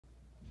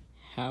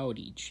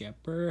Howdy,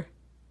 Chipper.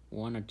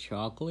 Want a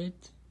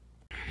chocolate?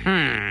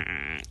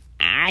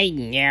 I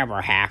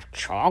never have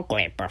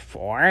chocolate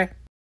before.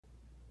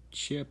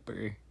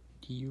 Chipper,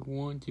 do you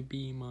want to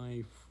be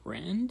my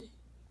friend?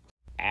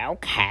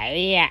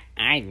 Okay,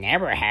 I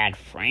never had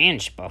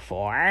friends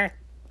before.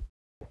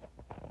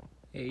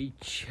 Hey,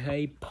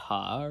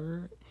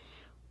 Chipper,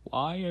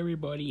 why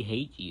everybody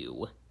hate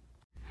you?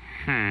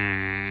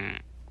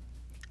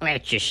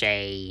 Let's just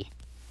say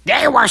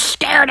they were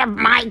scared of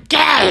my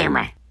game,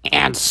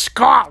 and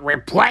Scott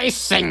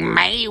replacing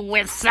me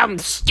with some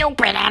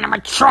stupid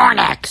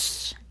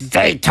animatronics.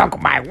 They took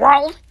my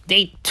world,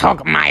 they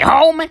took my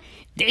home,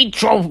 they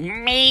drove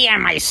me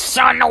and my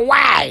son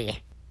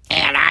away.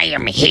 And I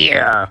am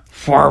here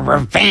for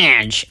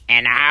revenge,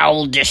 and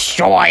I'll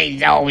destroy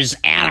those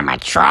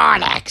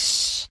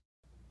animatronics.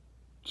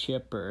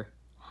 Chipper,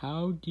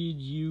 how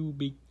did you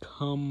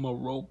become a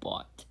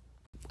robot?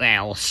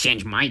 Well,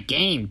 since my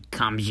game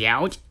comes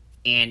out,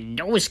 and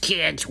those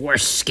kids were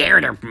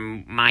scared of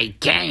my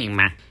game,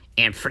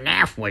 and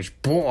FNAF was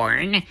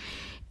born,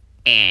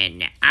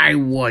 and I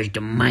was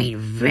the main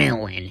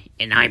villain,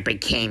 and I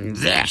became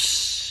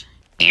this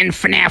in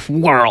FNAF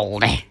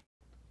World.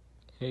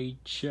 Hey,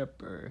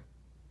 Chipper,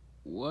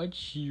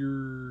 what's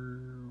your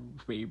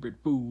favorite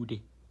food?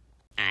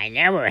 I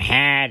never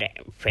had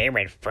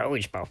favorite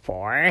foods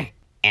before,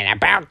 and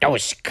about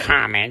those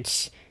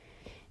comments,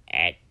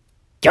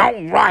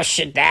 don't rush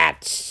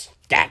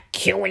that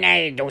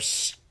Q&A, those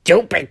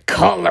stupid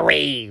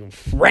colory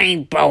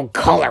rainbow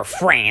color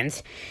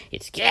friends.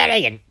 It's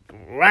getting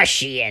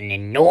rushy and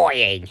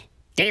annoying.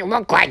 They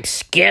look like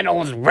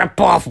Skittles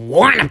rip-off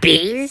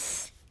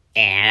wannabes.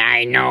 And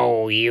I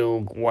know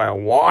you were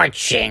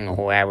watching,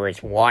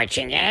 whoever's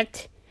watching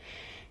it.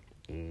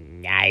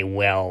 I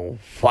will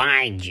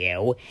find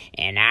you,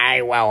 and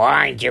I will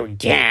hunt you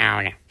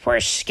down for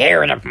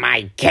scared of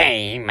my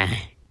game.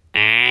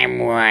 I'm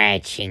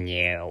watching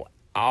you,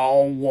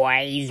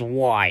 always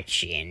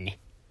watching.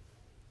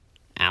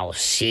 I'll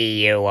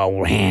see you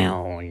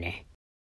around.